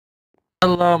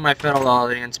Hello, my fellow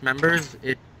audience members.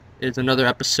 It is another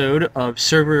episode of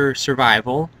Server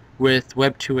Survival with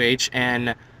Web2H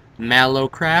and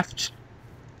MalloCraft.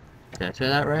 Did I say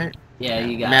that right? Yeah,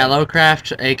 you got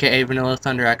MalloCraft, aka Vanilla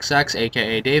Thunder XX,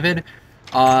 aka David.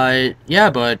 Yeah,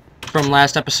 but from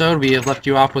last episode we have left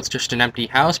you off with just an empty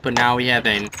house, but now we have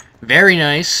a very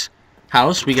nice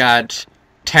house. We got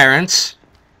Terrence,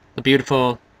 the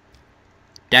beautiful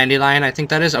dandelion, I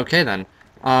think that is. Okay then.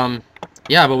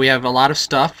 Yeah, but we have a lot of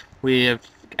stuff. We have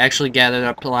actually gathered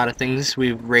up a lot of things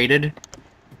we've raided.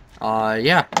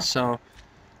 Yeah, so...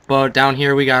 But down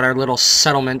here we got our little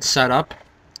settlement set up,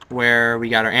 where we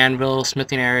got our anvil,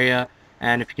 smithing area,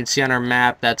 and if you can see on our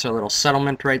map, that's our little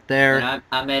settlement right there. And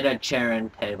I made a chair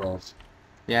and tables.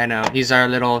 Yeah, I know. He's our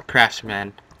little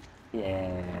craftsman.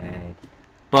 Yay.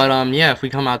 But, yeah, if we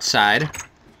come outside,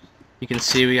 you can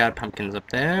see we got pumpkins up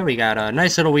there. We got a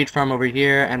nice little wheat farm over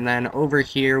here, and then over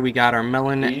here we got our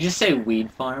melon. Did you just say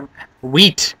weed farm?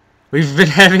 Wheat! We've been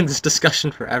having this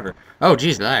discussion forever. Oh,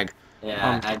 geez, lag.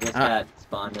 Yeah, I just got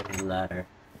spawned in the ladder.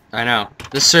 I know.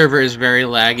 This server is very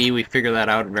laggy. We figured that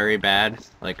out very bad.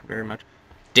 Like, very much.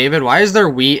 David, why is there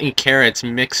wheat and carrots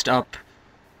mixed up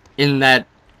in that,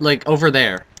 like, over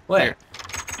there? Where? There.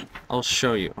 I'll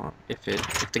show you if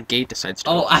the gate decides to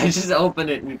Oh, open. I just opened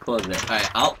it and you closed it.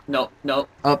 Alright, no.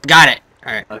 Oh, got it!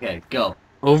 Alright. Okay, go.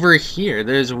 Over here,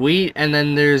 there's wheat, and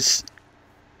then there's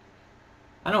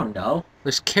I don't know.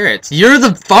 carrots. You're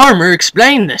the farmer!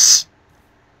 Explain this!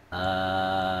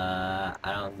 I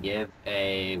don't give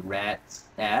a rat's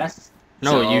ass.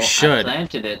 No, so you should. I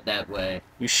planted it that way.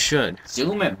 You should.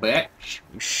 Zoom it, bitch.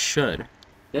 You should.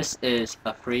 This is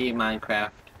a free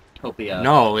Minecraft-topia.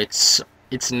 No, it's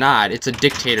not. It's a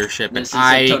dictatorship, This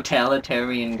and is a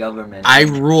totalitarian government. I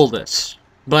rule this.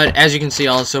 But as you can see,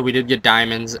 also we did get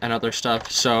diamonds and other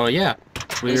stuff. So yeah,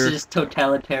 This is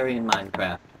totalitarian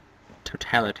Minecraft.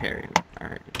 Totalitarian.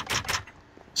 Alright.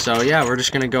 So yeah, we're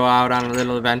just gonna go out on a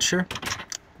little adventure.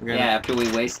 Yeah, after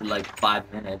we wasted like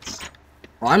 5 minutes.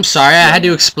 Well, I'm sorry, I had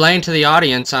to explain to the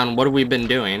audience on what we've been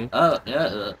doing. Oh,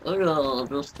 yeah, I'll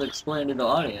just explain to the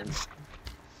audience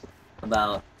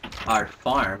about our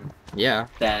farm. Yeah.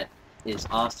 That is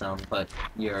awesome, but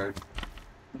you're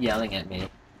yelling at me,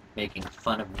 making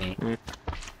fun of me.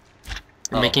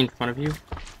 Making fun of you?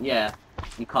 Yeah,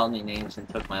 you called me names and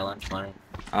took my lunch money.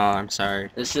 Oh, I'm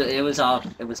sorry. It was off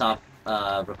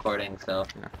recording, so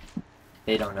Yeah.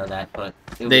 they don't know that, but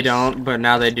They don't, but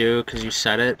now they do because you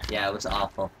said it. Yeah, it was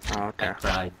awful. Oh, okay. I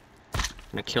cried. I'm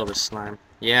gonna kill this slime.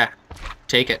 Yeah.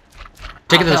 Take it.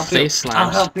 Take it to the face, slime. I'll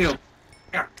help you.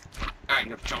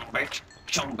 You son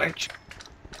bitch.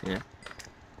 Yeah.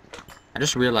 I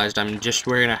just realized I'm just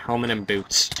wearing a helmet and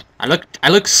boots. I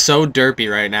look so derpy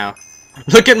right now.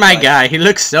 Look at my guy. He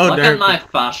looks so Look derpy. at my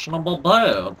fashionable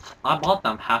boots. I bought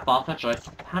them half off at just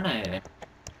a penny.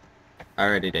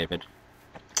 Alrighty, David.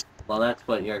 Well, that's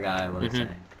what your guy was saying.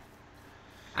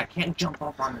 I can't jump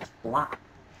up on this block.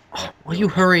 Will you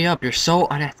hurry up? You're so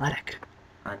unathletic.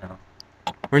 I know.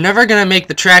 We're never gonna make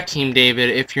the track team, David,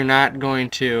 if you're not going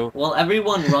to... Well,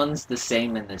 everyone runs the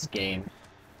same in this game.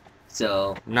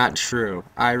 So... Not true.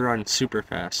 I run super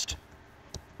fast.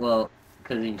 Well,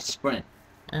 because you sprint.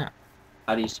 Yeah.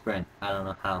 How do you sprint? I don't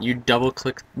know how. You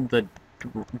double-click the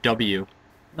W.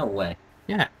 No way.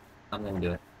 Yeah. I'm gonna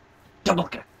do it. Double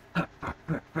kick.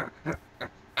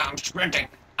 I'm sprinting.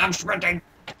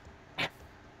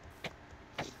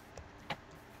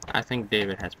 I think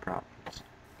David has problems.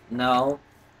 No.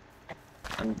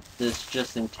 This is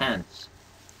just intense.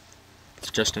 It's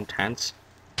just intense.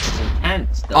 It's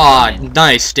intense, though. Aw,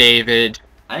 nice, David.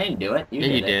 I didn't do it. You Yeah,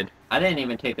 did you it. did. I didn't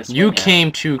even take a swing You at it.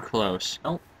 came too close.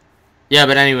 Nope. Yeah,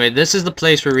 but anyway, this is the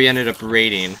place where we ended up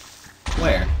raiding.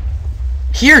 Where?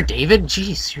 Here, David.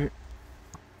 Jeez,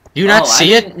 you not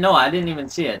see it? No, I didn't even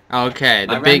see it. Okay,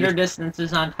 My the big... render distance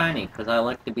is on tiny, because I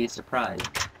like to be surprised.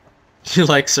 You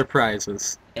like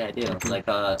surprises. Yeah, I do. It's like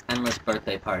a endless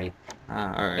birthday party.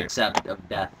 Alright. Except of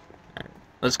death.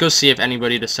 Let's go see if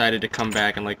anybody decided to come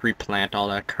back and, like, replant all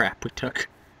that crap we took.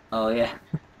 Oh, yeah.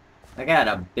 I got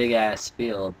a big-ass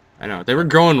field. I know. They were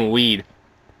growing weed.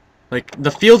 Like,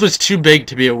 the field was too big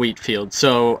to be a wheat field,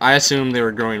 so I assume they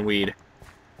were growing weed.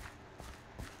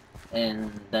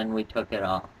 And then we took it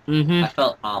all. Mm-hmm. I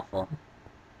felt awful.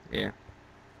 Yeah.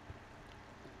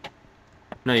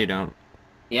 No, you don't.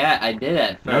 Yeah, I did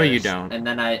at first. No, you don't. And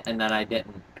then I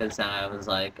didn't, because then I was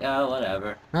like, oh,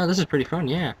 whatever. No, this is pretty fun,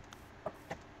 yeah.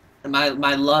 My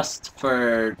lust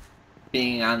for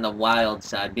being on the wild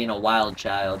side, being a wild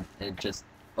child, it just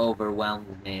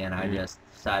overwhelmed me, and I just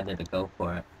decided to go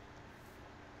for it.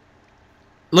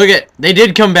 Look at, they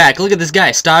did come back. Look at this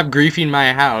guy. Stop griefing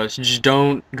my house. Just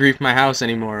don't grief my house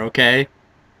anymore, okay?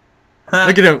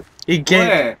 Look at him. He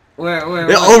can't. Where?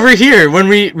 Over here. When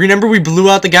remember we blew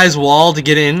out the guy's wall to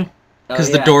get in because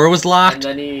Oh, the yeah. door was locked. And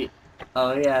then he.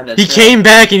 Oh yeah. That's He right. came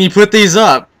back and he put these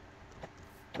up.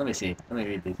 Let me see. Let me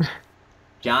read these.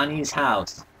 Johnny's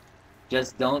house.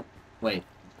 Just don't. Wait.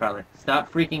 Probably.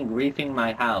 Stop freaking griefing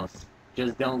my house.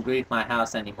 Just don't grief my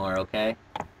house anymore, okay?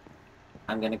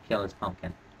 I'm gonna kill his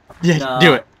pumpkin. Yeah, No,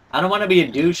 do it. I don't want to be a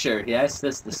doucher. He asked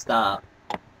us to stop.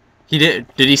 He did.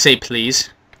 Did he say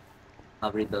please?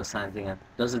 I'll read those signs again.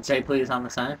 Does it say please on the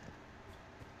sign?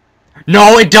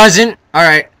 No, it doesn't. All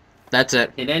right, that's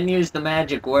it. He didn't use the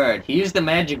magic word. He used the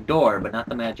magic door, but not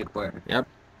the magic word. Yep.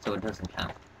 So it doesn't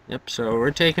count. Yep. So we're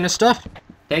taking his stuff.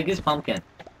 Take his pumpkin.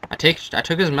 I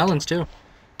took his melons too.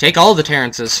 Take all the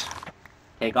Terrences.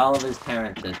 Take all of his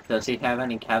parents. Does he have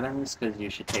any Kevins? Because you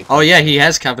should take them. Oh yeah, he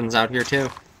has Kevins out here too.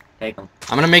 Take them.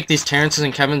 I'm gonna make these Terrences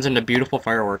and Kevins into beautiful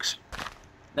fireworks.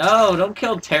 No, don't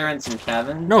kill Terrence and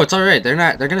Kevin. No, it's all right. They're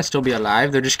not. They're gonna still be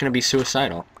alive. They're just gonna be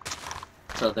suicidal.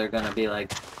 So they're gonna be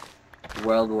like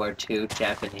World War II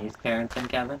Japanese Terrence and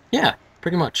Kevin? Yeah,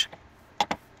 pretty much.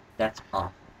 That's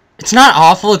awful. It's not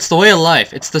awful. It's the way of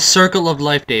life. It's the circle of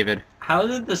life, David. How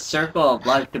is it the circle of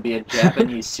life to be a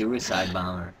Japanese suicide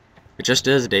bomber? It just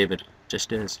is, David.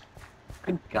 Just is.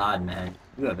 Good God, man.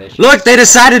 You have issues. Look, they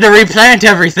decided to replant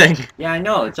everything. Yeah, I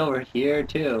know. It's over here,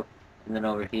 too. And then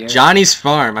over here. Johnny's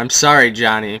farm. I'm sorry,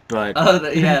 Johnny, but Oh,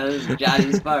 yeah, this is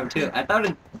Johnny's farm, too. I thought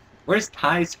it... Where's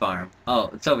Ty's farm? Oh,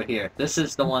 it's over here. This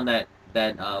is the one that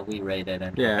we raided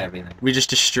and took yeah, everything. we just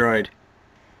destroyed.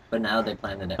 But now they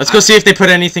planted it. Let's go see if they put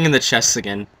anything in the chests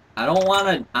again. I don't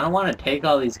wanna take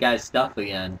all these guys' stuff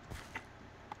again.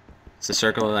 It's the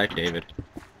circle of life, David.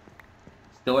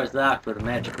 Door's locked with a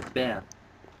magical spell.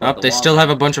 Oh, they still have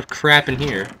a bunch of crap in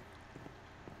here.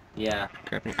 Yeah.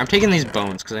 Crap in here. I'm taking these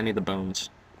bones because I need the bones.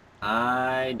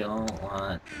 I don't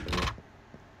want to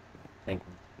take them.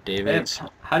 David's. Hey,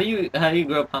 how do you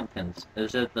grow pumpkins?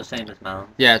 Is it the same as melons?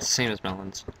 Yeah, it's the same as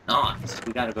melons. Nice.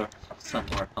 We gotta grow some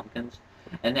more pumpkins,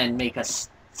 and then make a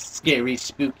scary,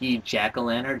 spooky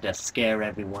jack-o'-lantern to scare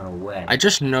everyone away. I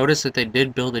just noticed that they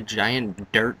did build a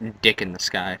giant dirt dick in the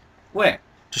sky. Where?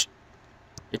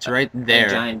 It's right A there.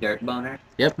 giant dirt boner.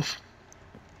 Yep.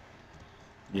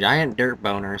 Giant dirt I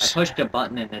boners. pushed a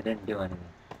button and it didn't do anything.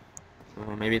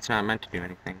 Well, maybe it's not meant to do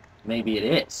anything. Maybe it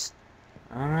is,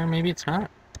 Maybe it's not.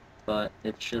 but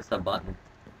it's just a button.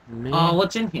 Maybe. Oh,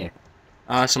 what's in here?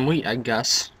 Some wheat, I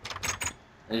guess.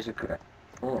 There's a crap.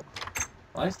 Oh.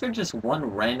 Why is there just one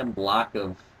random block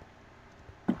of...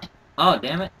 Oh,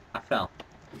 damn it. I fell.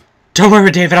 Don't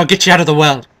worry, David. I'll get you out of the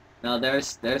well. No,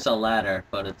 there's a ladder,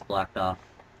 but it's blocked off.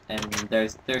 And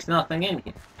there's nothing in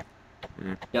here.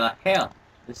 Hmm. Yeah, hell.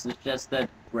 This is just a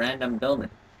random building.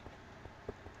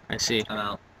 I see. I'm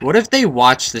out. What if they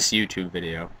watch this YouTube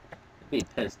video? They'd be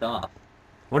pissed off.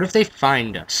 What if they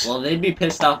find us? Well, they'd be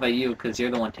pissed off at you because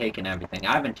you're the one taking everything.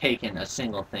 I haven't taken a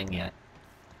single thing yet.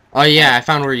 Oh yeah, I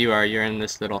found where you are. You're in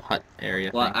this little hut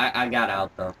area Well, thing. I got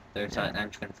out, though. There's an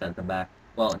entrance at the back.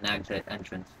 Well, an exit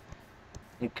entrance.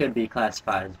 It could be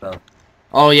classified as both.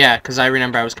 Oh yeah, because I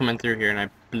remember I was coming through here and I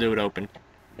blew it open.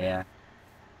 Yeah.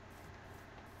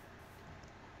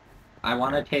 I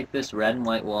want to take this red and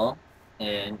white wall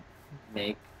and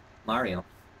make Mario.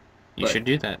 You But- should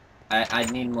do that. I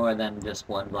need more than just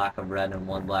one block of red and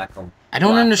one block of... I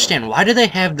don't black. understand. Why do they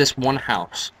have this one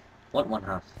house? What one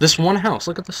house? This one house.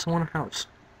 Look at this one house.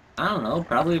 I don't know.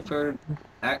 Probably for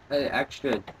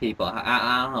extra people.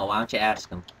 I don't know. Why don't you ask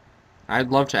them? I'd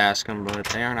love to ask them, but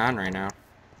they aren't on right now.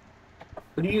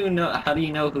 Who do you know? How do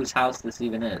you know whose house this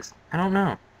even is? I don't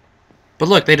know. But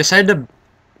look, they decided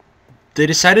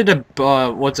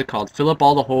to... what's it called? Fill up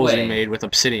all the holes they Wait. made with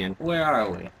obsidian. Where are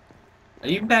we? Are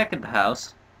you back at the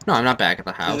house? No, I'm not back at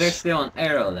the 'Cause house. there's still an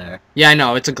arrow there. Yeah, I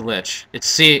know. It's a glitch.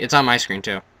 It's on my screen,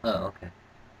 too. Oh, okay.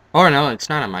 Or no, it's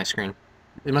not on my screen.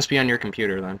 It must be on your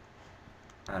computer, then.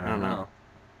 I don't know.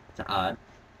 It's odd.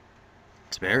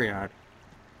 It's very odd.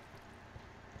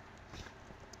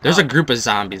 There's a group of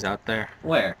zombies out there.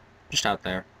 Where? Just out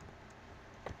there.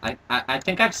 I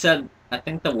think I've said... I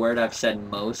think the word I've said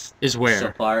most Is where?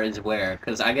 so far is where.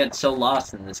 Because I get so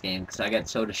lost in this game. Because I get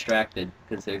so distracted.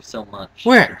 Because there's so much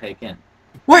Where? to take in.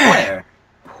 Where?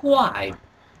 Why?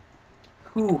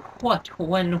 Who? What?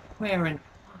 When? Where? And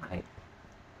why?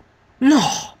 No.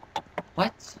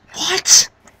 What? What?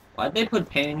 Why'd they put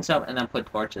paintings up and then put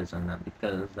torches in them?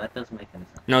 Because that doesn't make any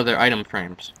sense. No, they're item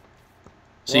frames.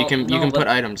 So Well, you can no, put but-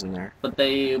 items in there. But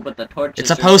the torches. It's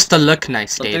supposed to look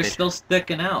nice, But they're David. still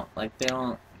sticking out. Like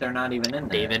they're not even in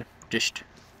there. David, just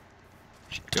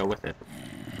go with it.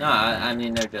 No, I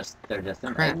mean they're just Crap.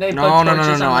 they put No, no, no, no,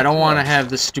 torches no. on I the don't want to floor. have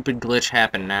this stupid glitch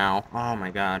happen now. Oh my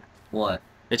god. What?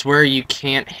 It's where you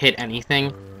can't hit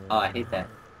anything. Oh, I hate that.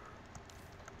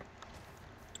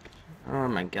 Oh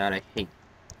my god, I hate.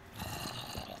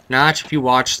 Notch, if you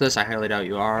watch this, I highly doubt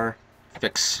you are.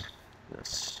 Fix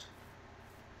this.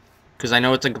 Because I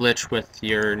know it's a glitch with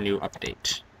your new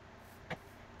update.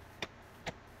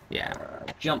 Yeah.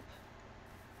 Jump.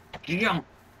 Jump.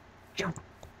 Jump.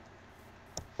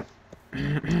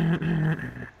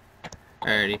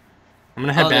 Alrighty. I'm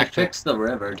gonna head Oh, they back to... fixed the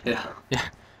river too.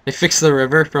 They fixed the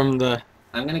river from the...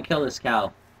 I'm gonna kill this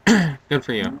cow. Good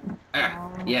for you.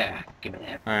 Yeah. Give me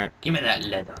that. Alright. Give me that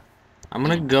leather. I'm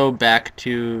gonna go back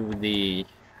to the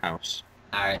house.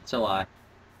 Alright, so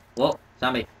Whoa,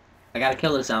 zombie. I gotta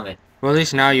kill this zombie. Well, at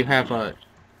least now you have a...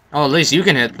 Oh, at least you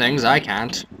can hit things. I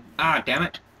can't. Ah, damn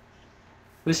it.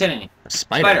 Who's hitting me? A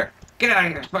spider. Spider. Get out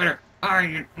of here, spider. Ah,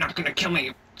 you're not gonna kill me,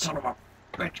 you son of a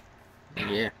bitch.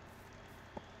 Yeah.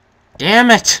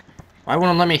 Damn it! Why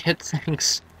won't it let me hit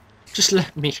things? Just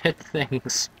let me hit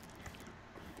things.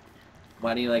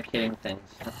 Why do you like hitting things?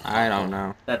 I don't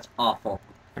know. That's awful.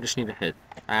 I just need to hit.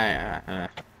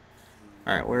 Alright,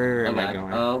 where am I God.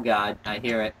 going? Oh god, I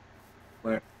hear it.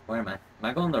 Where am I? Am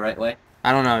I going the right way?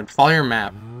 I don't know. Follow your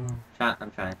map.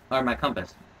 I'm trying. Or my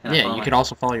compass. Can I Yeah, follow you my- could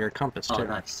also follow your compass, Oh, too.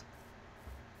 nice.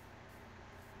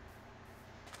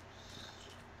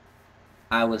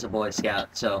 I was a Boy Scout,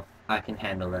 so I can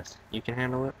handle this. You can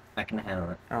handle it? I can handle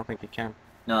it. I don't think you can.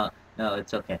 No,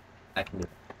 it's okay. I can do it.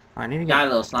 I need to Die, get...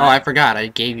 little Oh, slime. I forgot. I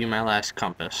gave you my last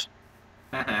compass.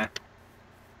 Haha.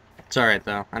 It's alright,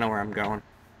 though. I know where I'm going.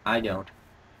 I don't.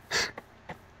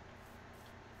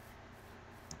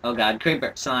 Oh god,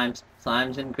 creeper, slimes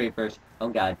and creepers. Oh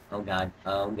god, oh god,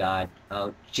 oh god,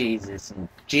 oh Jesus and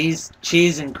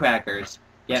cheese and crackers.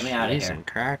 Get me out of Cheese here. and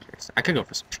crackers. I could go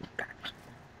for some cheese and crackers.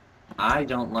 I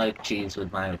don't like cheese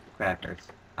with my crackers.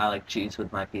 I like cheese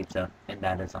with my pizza, and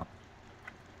that is all.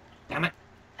 Damn it.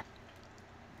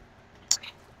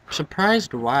 I'm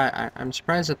surprised why... I'm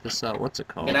surprised at this, what's it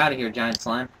called? Get out of here, giant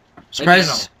slime. I'm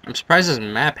surprised this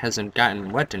map hasn't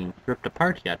gotten wet and ripped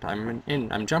apart yet.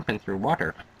 I'm jumping through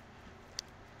water.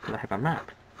 I have a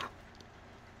map.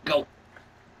 Go.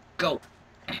 Go.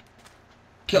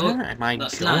 Kill Where am I the going?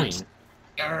 slimes.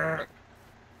 Grr.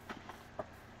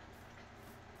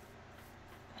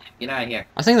 Get out of here.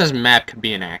 I think this map could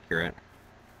be inaccurate.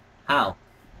 How?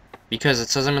 Because it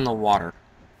says I'm in the water.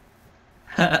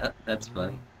 That's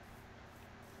funny.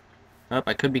 Oh,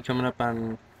 I could be coming up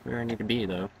on where I need to be,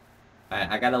 though. Alright,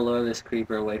 I gotta lure this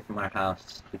creeper away from our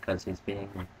house because he's being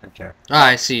a jerk. Ah,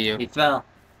 I see you. He fell.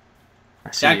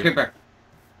 I see Die, you. creeper.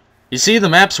 You see, the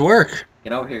maps work.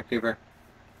 Get over here, creeper.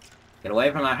 Get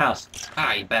away from our house.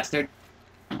 Ah, you bastard.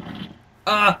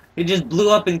 Ah, he just blew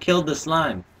up and killed the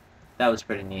slime. That was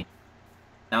pretty neat.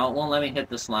 Now it won't let me hit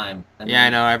the slime. And Yeah, I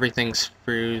then- know, everything's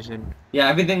frozen. Yeah,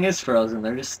 everything is frozen.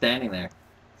 They're just standing there.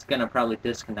 It's gonna probably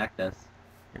disconnect us.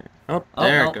 Oh, Oh,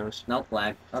 there no. it goes. No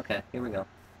flag. Okay, here we go.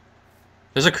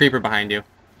 There's a creeper behind you.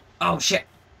 Oh, shit.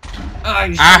 Oh,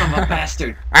 you son of a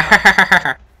bastard.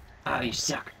 I'm Oh, you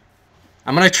suck.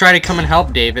 gonna try to come and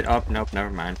help David. Oh, nope, never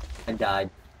mind. I died.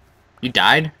 You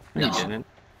died? No, you No. didn't.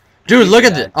 Dude, You look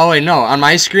at died. this. Oh, wait, no. On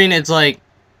my screen, it's like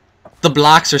the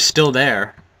blocks are still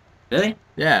there. Really?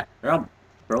 Yeah. They're all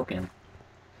broken.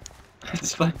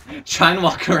 It's fun. Try and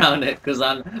walk around it, because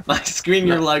on my screen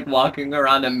you're like walking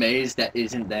around a maze that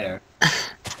isn't there.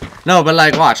 No, but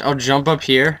like, watch. I'll jump up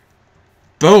here.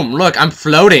 Boom, look, I'm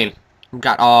floating.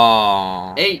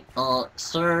 Oh. Hey,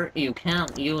 sir, you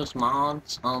can't use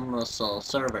mods on this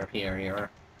server here. You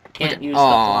can't use the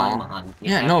fly mod.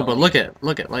 You Yeah, have no, to but leave.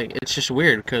 look at, like, it's just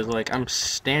weird, because, like, I'm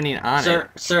standing on it.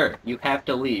 Sir, you have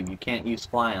to leave. You can't use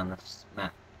fly on this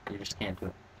map. You just can't do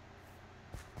it.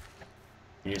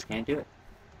 You just can't do it.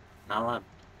 Not allowed.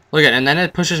 Look at, and then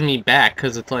it pushes me back,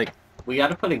 because it's like, We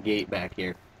gotta put a gate back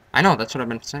here. I know, that's what I've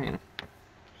been saying.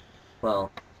 Well,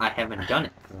 I haven't done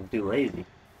it, because I'm too lazy.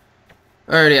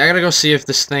 Alrighty, I gotta go see if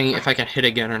this thing, if I can hit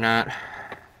again or not.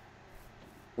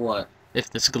 What? If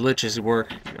this glitch is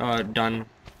done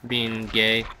being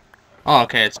gay. Oh,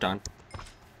 okay, it's done.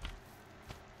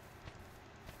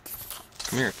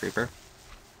 Come here, creeper.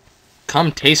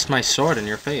 Come taste my sword in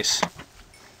your face.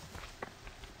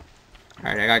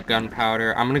 Alright, I got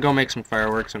gunpowder. I'm gonna go make some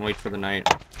fireworks and wait for the night.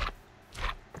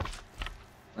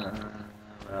 What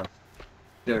else?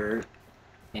 Dirt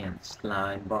and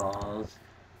slime balls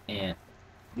and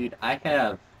dude, I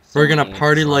have. So We're gonna many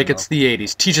party slime like balls. it's the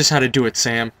 80s. Teach us how to do it,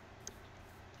 Sam.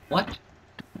 What?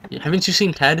 Haven't you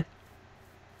seen Ted?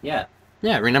 Yeah.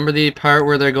 Yeah, remember the part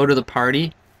where they go to the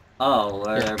party? Oh,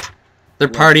 where They're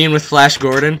partying with Flash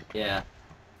Gordon. Yeah.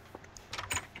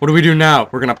 What do we do now?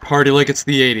 We're gonna party like it's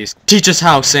the 80s. Teach us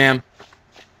how, Sam.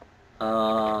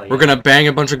 Oh, yeah. We're gonna bang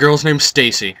a bunch of girls named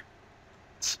Stacy.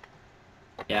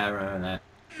 Yeah, I remember that.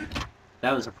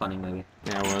 That was a funny movie.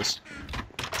 Yeah, it was.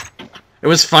 It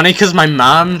was funny because my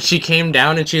mom, she came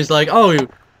down and she was like, oh,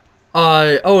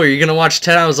 are you gonna watch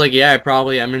Ted? I was like, yeah, I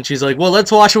probably am. And she's like, well,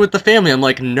 let's watch it with the family. I'm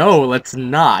like, no, let's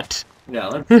not. Yeah,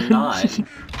 let's not.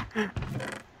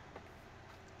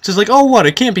 She's like, oh, what?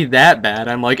 It can't be that bad.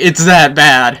 I'm like, it's that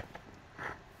bad.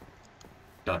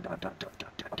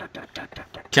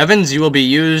 Kevin's, you will be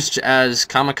used as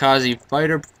kamikaze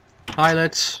fighter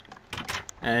pilots.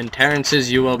 And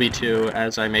Terrence's, you will be too,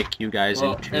 as I make you guys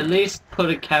Well, into... at least put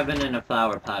a Kevin in a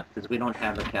flower pot, because we don't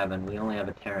have a Kevin. We only have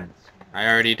a Terrence. I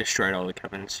already destroyed all the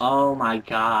Kevins. Oh my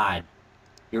god.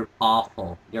 You're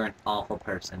awful. You're an awful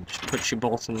person. Just put you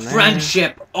both in there.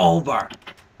 Friendship over!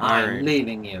 I'm Alright.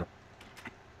 leaving you.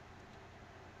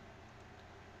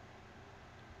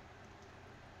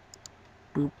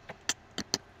 Boop.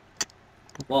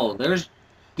 Whoa, there's...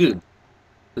 Dude.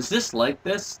 Was this like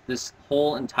this? This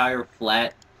whole entire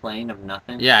flat plane of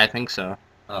nothing? Yeah, I think so.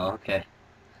 Oh, okay.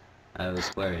 I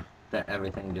was worried that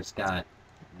everything just got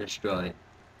destroyed.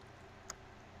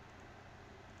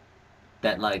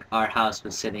 That, like, our house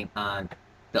was sitting on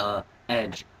the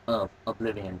edge of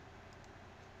oblivion.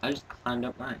 I just climbed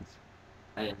up mines.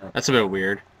 I didn't know. That's a bit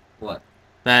weird. What?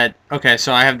 That, okay,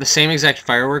 so I have the same exact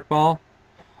firework ball.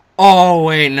 Oh,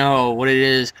 wait, no. What it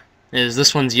is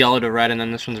this one's yellow to red, and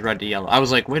then this one's red to yellow. I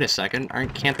was like, wait a second.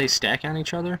 Can't they stack on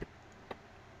each other?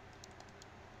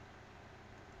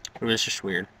 It was just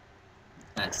weird.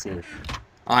 I see. Oh,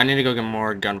 I need to go get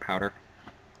more gunpowder.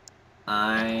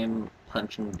 I'm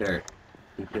punching dirt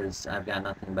because I've got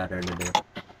nothing better to do.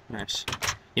 Nice.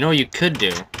 You know what you could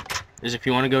do? Is if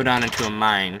you want to go down into a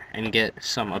mine and get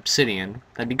some obsidian,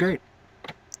 that'd be great.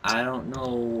 I don't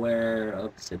know where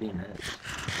obsidian is.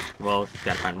 Well, you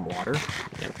gotta find water.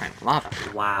 You gotta find lava.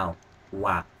 Wow.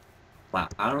 Wow. Wow.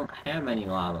 I don't have any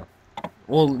lava.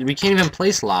 Well, we can't even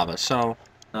place lava, so...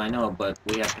 No, I know, but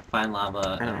we have to find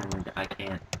lava, I know. and I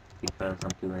can't because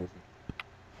I'm too lazy.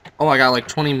 Oh, I got like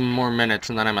 20 more minutes,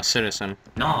 and then I'm a citizen.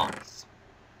 Nice.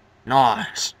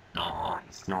 Nice.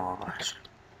 Nice. Nice.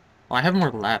 Well, I have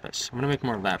more lapis. I'm gonna make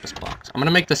more lapis blocks. I'm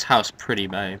gonna make this house pretty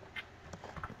by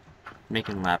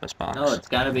making lapis blocks. No, it's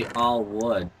gotta be all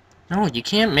wood. No, you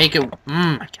can't make it...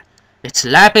 It's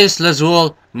lapis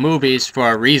lazuli movies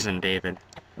for a reason, David.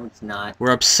 No, it's not.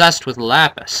 We're obsessed with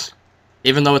lapis.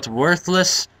 Even though it's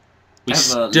worthless, we I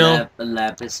have still... a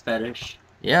lapis fetish.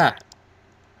 Yeah.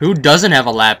 Who doesn't have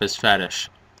a lapis fetish?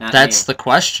 Not That's me. the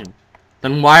question.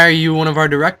 Then why are you one of our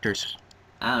directors?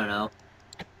 I don't know.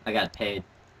 I got paid.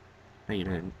 No, you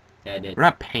didn't. Yeah, I did. We're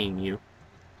not paying you.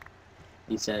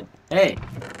 He said, hey,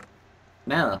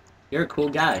 Mallow, you're a cool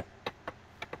guy.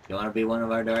 You want to be one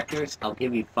of our directors? I'll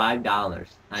give you $5.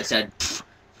 I said,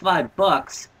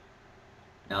 $5?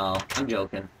 No, I'm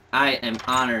joking. I am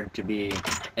honored to be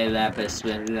a lapis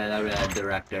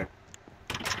director.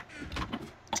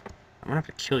 I'm gonna have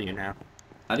to kill you now.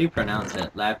 How do you pronounce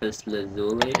it? Lapis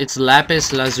lazuli? It's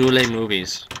lapis lazuli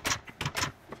movies.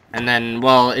 And then,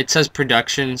 well, it says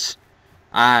productions.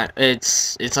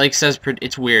 It's like says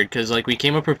it's weird because like we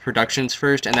came up with productions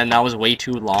first, and then that was way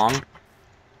too long.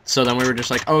 So then we were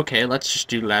just like, okay, let's just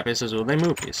do lapis lazuli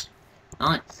movies.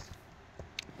 Nice.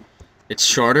 It's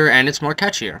shorter and it's more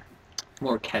catchier.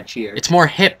 More catchier. It's more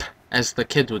hip, as the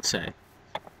kids would say.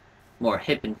 More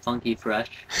hip and funky fresh.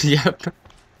 Yep.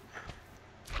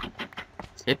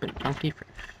 It's hip and funky fresh.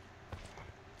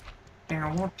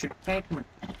 I want you to take me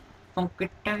funky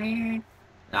down.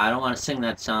 No, I don't want to sing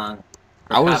that song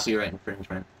for I was- copyright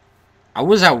infringement. I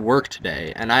was at work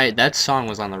today, and that song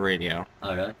was on the radio.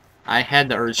 Oh, really? I had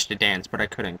the urge to dance, but I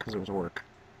couldn't because it was work.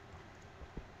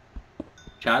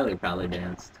 Charlie probably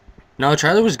danced. No,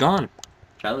 Charlie was gone.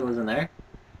 Charlie wasn't there?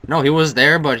 No, he was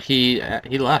there, but he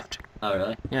left. Oh,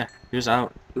 really? Yeah, he was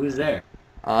out. Who was there?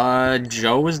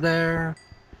 Joe was there.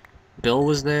 Bill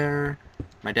was there.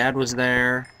 My dad was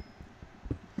there.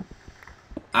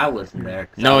 I wasn't there.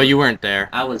 'cause No, you weren't there.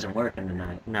 I wasn't working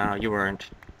tonight. No, you weren't.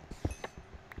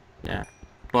 Yeah.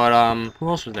 But, who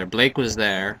else was there? Blake was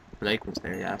there. Blake was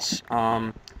there, yes.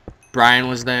 Brian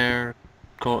was there.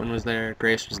 Colton was there.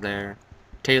 Grace was there.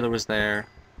 Taylor was there.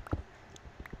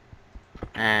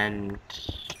 And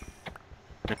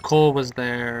Nicole was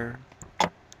there.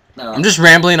 No. I'm just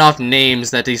rambling off names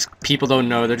that these people don't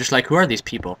know. They're just like, who are these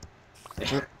people?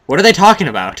 What are they talking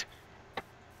about?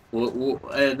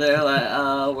 They're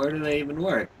like, where do they even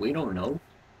work? We don't know.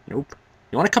 Nope.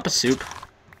 You want a cup of soup?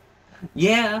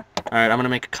 Yeah. Alright, I'm gonna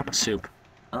make a cup of soup.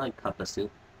 I like cup of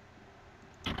soup.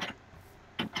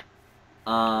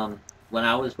 When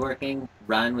I was working,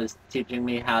 Ryan was teaching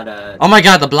me how to... Oh my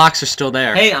god, the blocks are still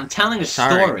there. Hey, I'm telling a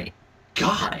Sorry. story.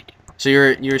 God. So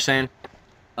you were saying?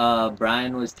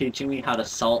 Brian was teaching me how to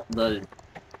salt the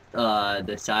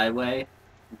sideway,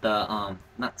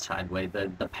 not sideway,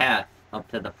 the path up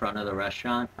to the front of the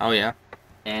restaurant, Oh yeah.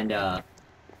 and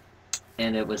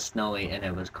it was snowy and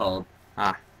it was cold.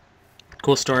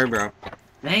 Cool story, bro.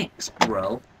 Thanks,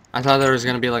 bro. I thought there was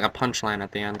gonna be like a punchline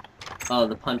at the end. Oh,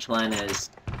 the punchline is,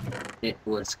 it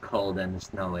was cold and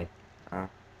snowy. Are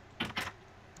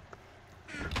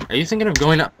you thinking of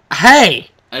going up? Hey!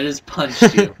 I just punched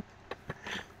you.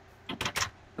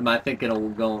 Am I thinking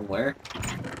of going where?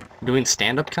 Doing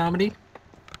stand-up comedy?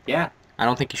 Yeah. I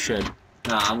don't think you should.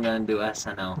 No, I'm gonna do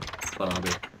SNL. That's what I'll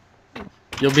do.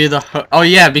 You'll be the oh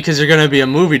yeah, because you're gonna be a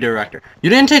movie director. You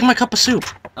didn't take my cup of soup.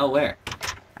 Oh, where?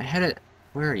 I had it.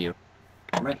 Where are you?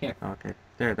 I'm right here. Oh, okay.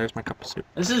 There's my cup of soup.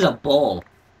 This is a bowl.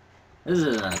 This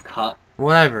isn't a cup.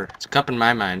 Whatever. It's a cup in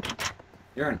my mind.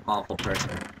 You're an awful person.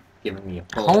 Giving me a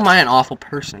bowl. How am I an awful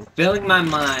person? Filling my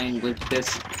mind with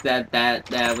this that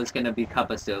was gonna be cup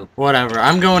of soup. Whatever.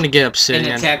 I'm going to get And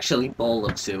obsidian. it's actually bowl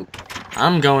of soup.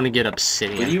 I'm going to get Would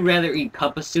obsidian. you rather eat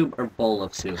cup of soup or bowl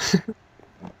of soup?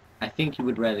 I think you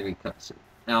would rather eat cup of soup.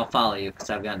 And I'll follow you because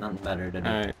I've got nothing better to do.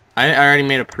 Alright. I already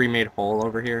made a pre-made hole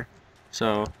over here.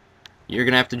 So, you're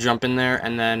gonna have to jump in there,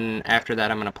 and then after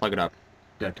that I'm gonna plug it up.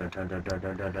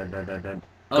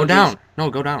 Go down! No,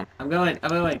 go down. I'm going.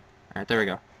 Alright, there we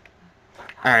go.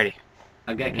 Alrighty.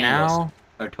 I've got candles. Now...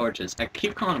 Or torches. I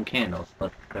keep calling them candles,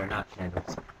 but they're not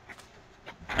candles.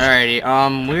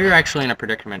 Alrighty, we're actually in a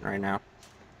predicament right now.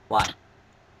 Why?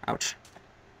 Ouch.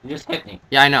 You just hit me.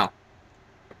 Yeah, I know.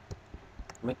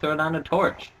 Let me throw down a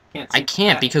torch. Can't see I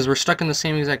can't that. because we're stuck in the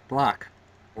same exact block.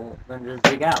 Well, then just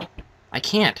dig out. I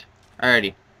can't.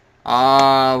 Alrighty.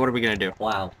 What are we gonna do?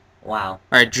 Wow. Wow.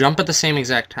 Alright, jump at the same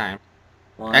exact time.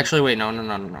 One. Actually, wait,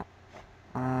 no.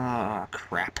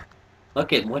 Crap.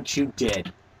 Look at what you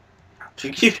did.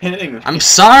 You keep hitting me. I'm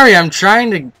sorry, I'm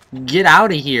trying to get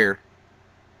out of here.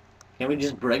 Can we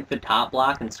just break the top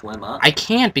block and swim up? I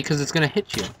can't because it's gonna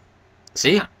hit you.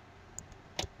 See? Well,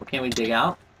 can we dig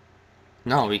out?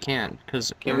 No, we can't.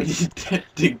 Cause Can we just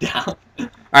dig down?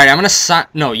 Alright, I'm gonna sign.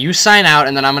 No, you sign out,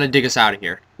 and then I'm gonna dig us out of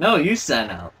here. No, you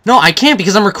sent out. No, I can't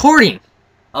because I'm recording.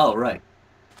 Oh, right.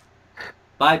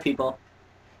 Bye, people.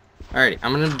 Alright,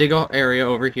 I'm gonna dig a area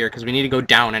over here because we need to go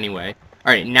down anyway.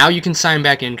 Alright, now you can sign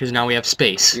back in because now we have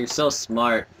space. You're so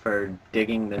smart for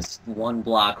digging this one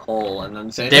block hole and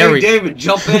then saying, There "Hey, we- David,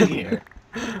 jump in here."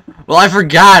 Well, I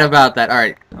forgot about that.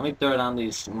 Alright, Let me throw down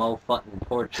these mo-fucking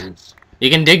torches.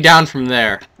 you can dig down from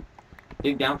there.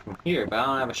 Dig down from here, but I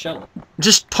don't have a shovel.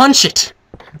 Just punch it.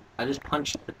 I just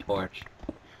punched the torch.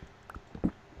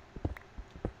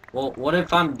 Well, what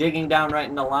if I'm digging down right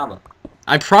in the lava?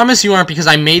 I promise you aren't because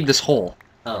I made this hole.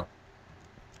 Oh.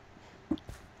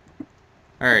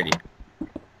 Alrighty.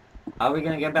 How are we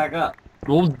gonna get back up?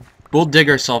 We'll dig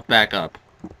ourselves back up.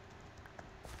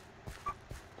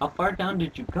 How far down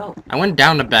did you go? I went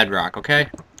down to bedrock, okay?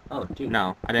 Oh, dude.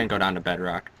 No, I didn't go down to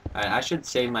bedrock. Alright, I should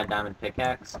save my diamond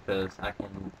pickaxe, because I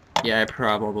can Yeah, I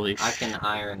probably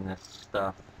iron this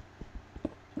stuff.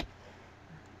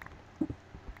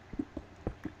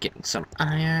 Getting some I'm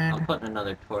iron. putting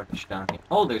another torch down here.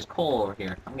 Oh, there's coal over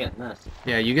here. I'm getting this.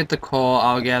 Yeah, you get the coal.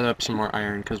 I'll gather up some more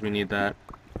iron because we need that.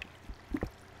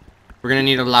 We're gonna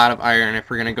need a lot of iron if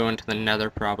we're gonna go into the nether,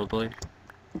 probably.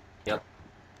 Yep.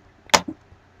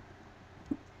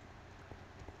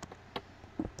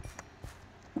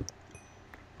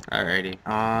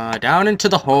 Alrighty. Down into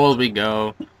the hole we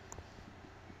go.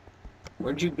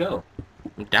 Where'd you go?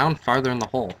 I'm down farther in the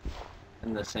hole.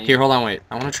 In the same... Here, hold on, wait.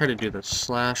 I want to try to do this.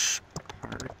 Slash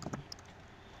party.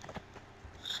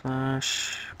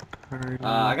 Slash party.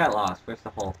 I got lost. Where's the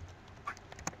hole?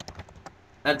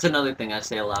 That's another thing I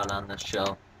say a lot on this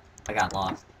show. I got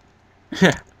lost.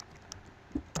 Alright,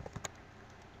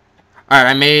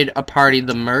 I made a party,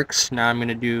 the Mercs. Now I'm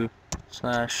gonna do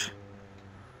slash...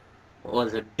 What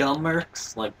was it? Dumb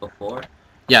Mercs, like before?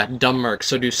 Yeah, dumb Mercs.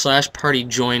 So do slash party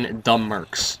join dumb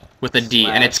Mercs with a D,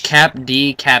 and it's Slash cap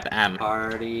D, cap M.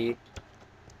 Party.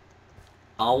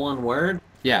 All one word?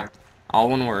 Yeah, all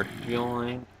one word.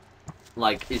 Join.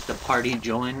 Like, is the party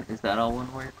join? Is that all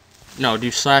one word? No, do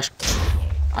slash...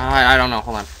 I don't know,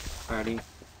 hold on. Party.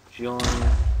 Join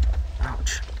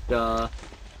Ouch. the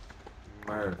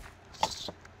Mercs.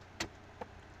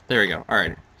 There we go.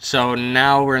 Alright. So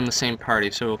now we're in the same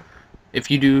party. So if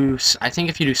you do... I think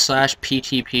if you do slash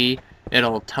PTP,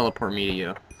 it'll teleport me to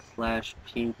you. Slash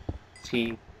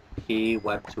PTP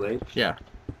web2h. Yeah.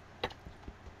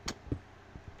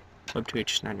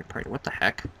 Web2H is not in your party. What the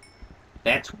heck?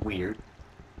 That's weird.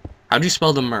 How'd you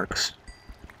spell the Mercs?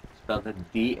 Spelled it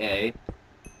D-A.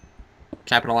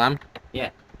 Capital M? Yeah,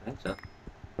 I think so.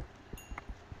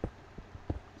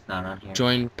 It's not on here.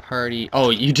 Join party. Oh,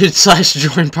 you did slash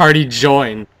join party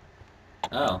join.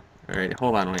 Oh. Alright,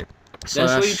 hold on, wait. That's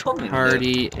what you Slash told me to do.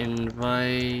 party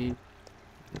invite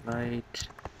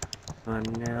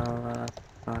Vanilla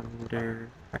Thunder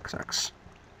XX.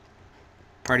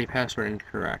 Party password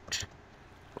incorrect.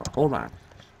 Well, hold on.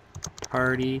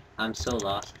 Party. I'm so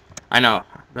lost. I know.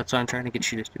 That's why I'm trying to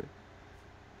get you to do it.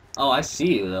 Oh, I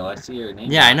see you though. I see your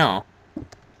name. Yeah, I know.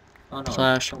 Oh no.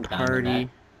 Slash some diamond party.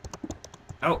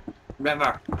 Oh,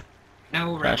 River.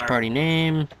 No, River. Slash party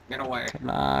name. Get away.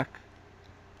 Lock.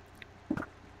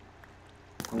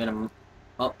 I'm gonna.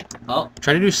 Oh,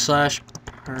 Try to do slash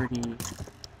party.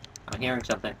 I'm hearing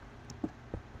something.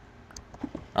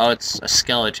 Oh, it's a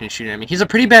skeleton shooting at me. He's a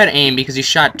pretty bad aim because he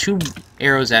shot 2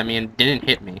 arrows at me and didn't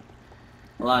hit me.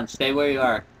 Hold on, stay where you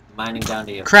are. I'm mining down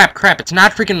to you. Crap, it's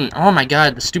not freaking... Oh my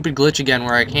god, the stupid glitch again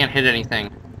where I can't hit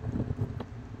anything.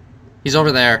 He's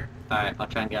over there. Alright, I'll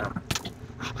try and get him.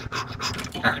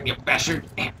 You bastard.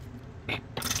 Get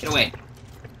away.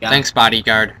 Got him. Thanks,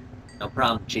 bodyguard. No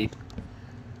problem, Chief.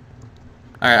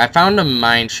 Alright, I found a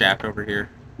mine shaft over here.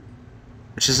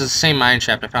 Which is the same mine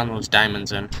shaft I found those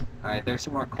diamonds in. Alright, there's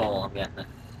some more coal. I'm getting it.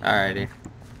 Alrighty.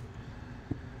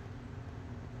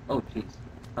 Oh, jeez.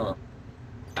 Hello.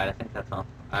 Alright, I think that's all.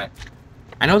 Alright.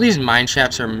 I know these mine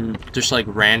shafts are just like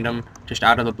random, just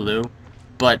out of the blue,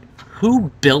 but who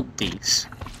built these?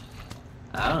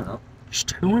 I don't know.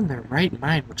 Just who in their right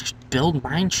mind would just build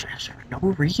mine shafts for no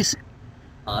reason?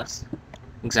 Us?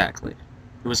 Exactly.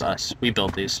 It was us. We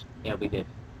built these. Yeah, we did.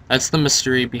 That's the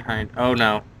mystery behind... Oh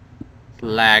no. It's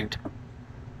lagged.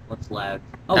 What's lagged?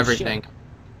 Oh, Everything. shit.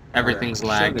 Everything's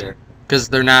lagged. Sugar. Because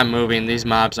they're not moving. These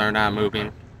mobs are not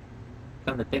moving.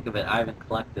 Come to think of it, I haven't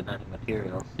collected any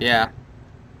materials. Yeah.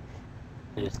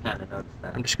 I just kind of noticed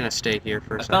that. I'm just gonna stay here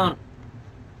for a I second. found...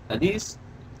 Are these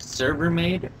server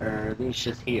made, or are these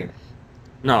just here?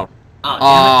 No. Oh,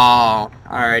 Oh,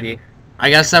 alrighty. I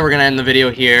guess that we're gonna end the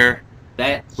video here.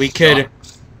 that We could...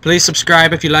 sucks. Please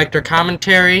subscribe if you liked our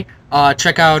commentary.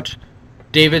 Check out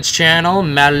David's channel,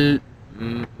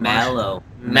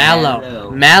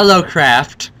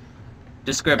 MalloCraft.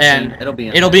 Description. And it'll be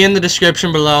in It'll there. be in the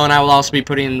description below, and I will also be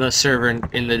putting the server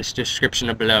in the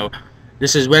description below.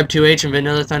 This is Web2H and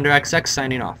Vanilla Thunder XX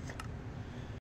signing off.